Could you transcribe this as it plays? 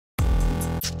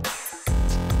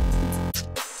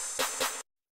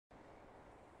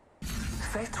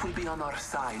Fate will be on our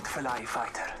side, fly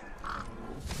fighter.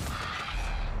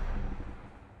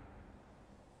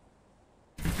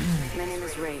 My name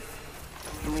is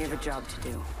Wraith, and we have a job to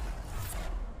do.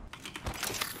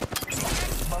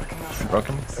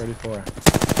 Broken? 34.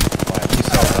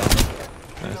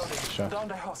 Nice. Shot.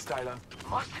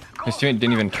 His teammate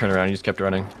didn't even turn around, he just kept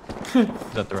running. Is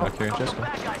that the rock here? Just go.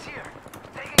 Guys,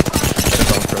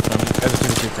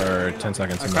 it's 2 for 10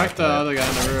 seconds. I cracked the other guy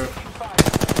on the roof.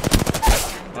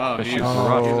 Wow, he's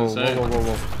insane. Whoa,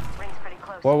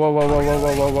 whoa, whoa, whoa, whoa,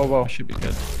 whoa, whoa, whoa, whoa. Should be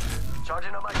good.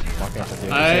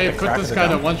 I put this guy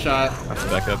to one shot. That's the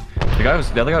backup.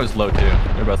 The other guy was low too.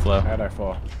 They're both low. How did I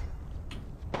fall?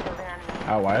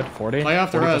 Out wide, 40. Lay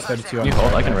off the res. 32 Can you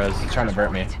hold? I can res. He's trying to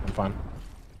burnt me. I'm fine.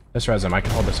 This res him. I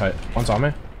can hold this height. One's on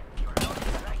me.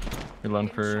 You're alone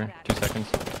for 2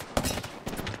 seconds.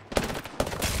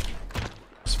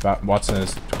 Watson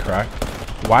is correct.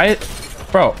 Why?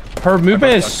 Bro, her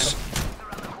movement is...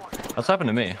 That's happened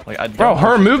to me. Like, bro,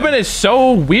 her movement is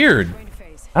so weird.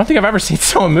 I don't think I've ever seen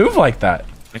someone move like that.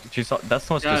 Like, that's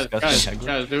the most disgusting.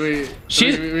 Guys,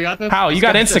 we got this? Hal, you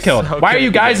got insta-killed. So Why are you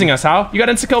guysing us, Hal? You got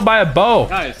insta-killed by a bow.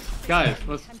 Guys,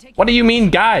 what do you mean,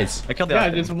 guys? I killed the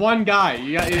guys, it's one guy.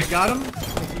 You got him?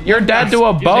 You're dead to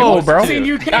a bow, bro.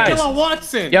 You can't kill a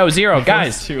Watson. Yo, Zero,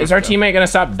 guys, is our teammate gonna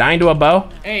stop dying to a bow?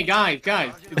 Hey, guys,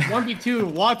 it's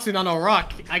 1v2 Watson on a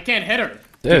rock. I can't hit her.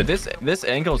 Dude, this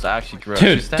angle is actually gross.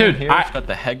 Dude, She's standing here, I she's got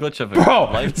the head glitch of a bro,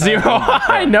 lifetime. Zero,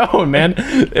 I know, man.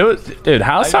 It was, dude,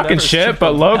 Hal's talking shit,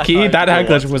 but low key, that head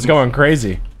glitch was going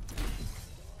crazy.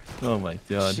 Oh my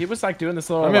god. She was like doing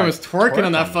this little. My man was twerking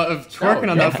on that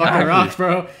fucking rock,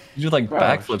 bro. You did like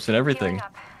backflips and everything.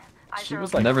 She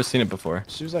was like, I've never seen it before.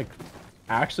 She was like,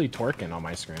 actually twerking on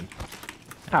my screen.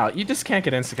 Hal, you just can't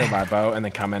get insta-killed by a bow and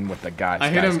then come in with the guys. I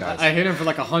hit him for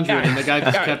like 100, and the guy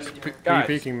just kept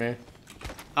peeking me.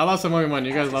 I lost a 1v1.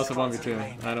 You guys lost a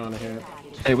 1v2. I don't want to hear it.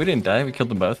 Hey, we didn't die. We killed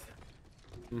them both.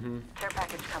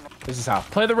 This is how.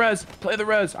 Play the res. Play the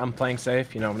res. I'm playing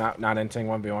safe. You know, not inting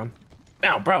 1v1.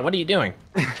 Now, bro, what are you doing?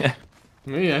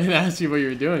 Me? I didn't ask you what you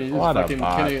were doing. You just What fucking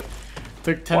a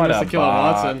took 10 minutes to kill a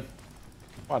Watson.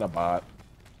 What a bot.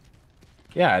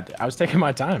 Yeah, I was taking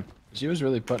my time. She was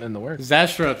really putting in the work.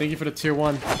 Zastra, thank you for the tier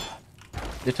 1. You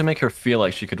have to make her feel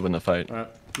like she could win the fight. Alright.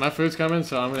 My food's coming,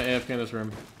 so I'm gonna AFK in this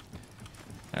room.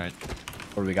 Alright.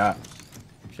 What do we got?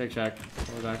 Shake Shack.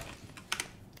 We're back.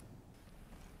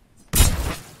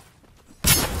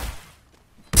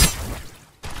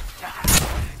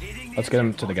 Let's get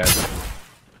him to the guys.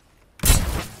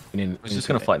 He's just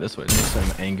gonna fly this way. We need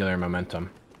some angular momentum.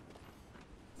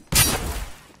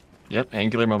 Yep,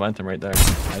 angular momentum right there.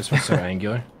 I just went so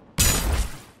angular.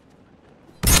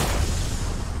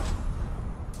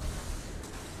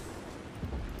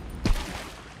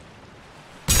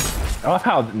 I love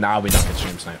how now we don't get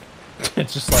stream sniped.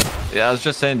 It's just like... Yeah, I was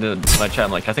just saying to my chat,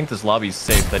 I'm like, I think this lobby's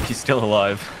safe, that he's still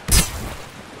alive.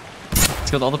 It's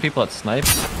because all the people that snipe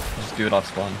just do it off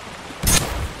spawn.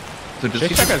 So does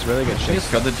Shake Shack has really good shit.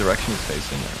 Just go the direction he's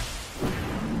facing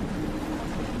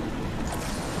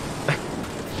there.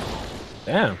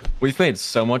 Damn. We've made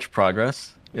so much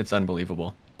progress. It's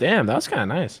unbelievable. Damn, that was kind of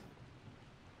nice.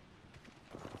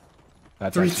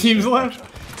 That's 3 teams left.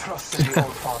 Trust in the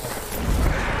old father.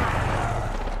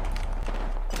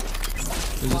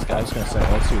 Who's this guy? I was gonna say,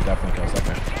 let's see who definitely kills that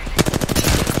guy.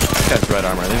 This guy's red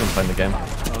armor. They've been playing the game.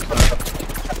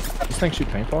 This thing shoot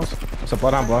paintballs? So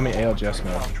blood on blow me, ALGS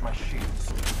mode.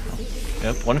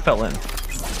 Yep, one fell in.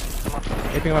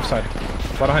 Aping left side.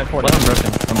 Blood on hit 40. Let him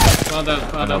broken. Well done.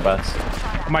 I have no bats.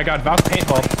 Oh my god, Valk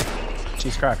paintball.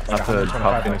 She's cracked. Like After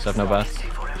Pop Phoenix, I have no bats.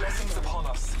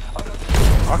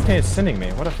 Octane is sending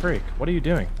me. What a freak. What are you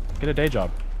doing? Get a day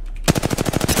job.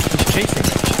 He's chasing me.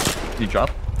 Did you drop?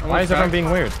 Why is everyone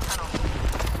being weird?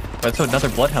 That's another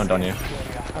Bloodhound on you.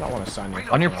 I don't want to sign you.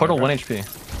 On your portal, 1 HP.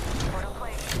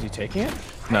 Is he taking it?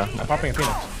 No. I'm popping a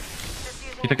Phoenix.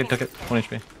 He took it. 1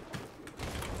 HP.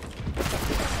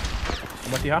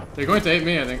 What do you have? They're going to 8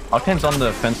 me, I think. Octane's on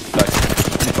the fence back.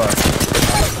 Pretty far.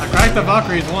 I cracked the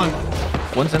Valkyries, 1.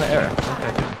 One's in the air.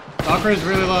 Okay, good. Valkyrie's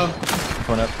really low.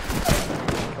 Going up.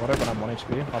 Whatever, I'm 1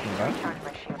 HP. Popping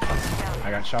back.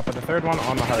 I got shot by the third one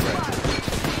on the hard right.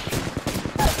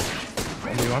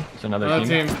 1v1. There's another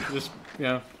team. Just,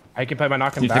 yeah. I can play my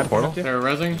knock and You bad. take portal? They're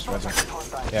rezzing.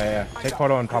 Yeah. Take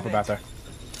portal and pop a bat there.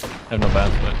 I have no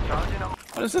bats, but...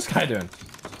 What is this guy doing?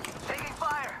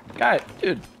 Guy,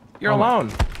 dude, you're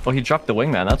alone. Well, he dropped the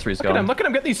wingman. That's where he's going. Look at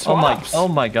him get these swaps. Oh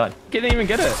my god. Didn't even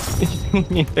get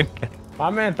it. My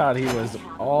man thought he was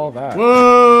all that.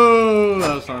 Whoa!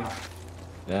 That was fun.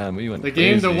 Yeah, we went The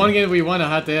game, the crazy. one game we won, I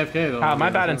had the AFK though. My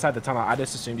bad inside the tunnel. I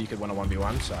just assumed you could win a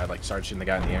 1v1, so I like started shooting the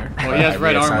guy in the air. Oh, he has I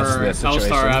red reassessed armor. the situation.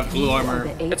 L-Star, I have blue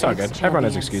armor. It's all good. Everyone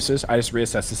has excuses. I just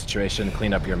reassessed the situation,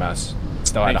 cleaned up your mess.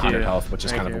 Still had Thank 100 you. health, which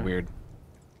is Thank kind of you. a weird.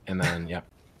 And then, yeah,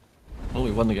 Oh,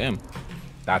 we won the game.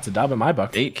 that's a dub in my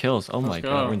book. 8 kills. Oh my go.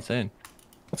 god, we're insane.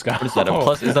 Let's go. What is that? A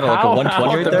plus? Is that like a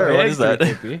 120 right there? Or what is that?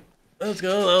 Let's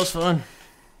go. That was fun.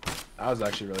 That was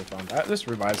actually really fun. This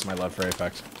revives my love for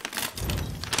Apex.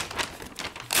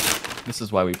 This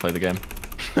is why we play the game.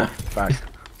 Fact.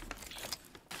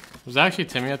 Was that actually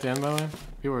Timmy at the end, by the way?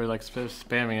 People were like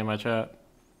spamming in my chat.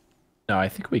 No, I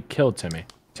think we killed Timmy.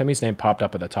 Timmy's name popped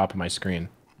up at the top of my screen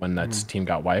when that team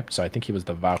got wiped, so I think he was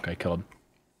the Valk I killed.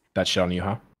 That shit on you,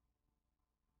 huh?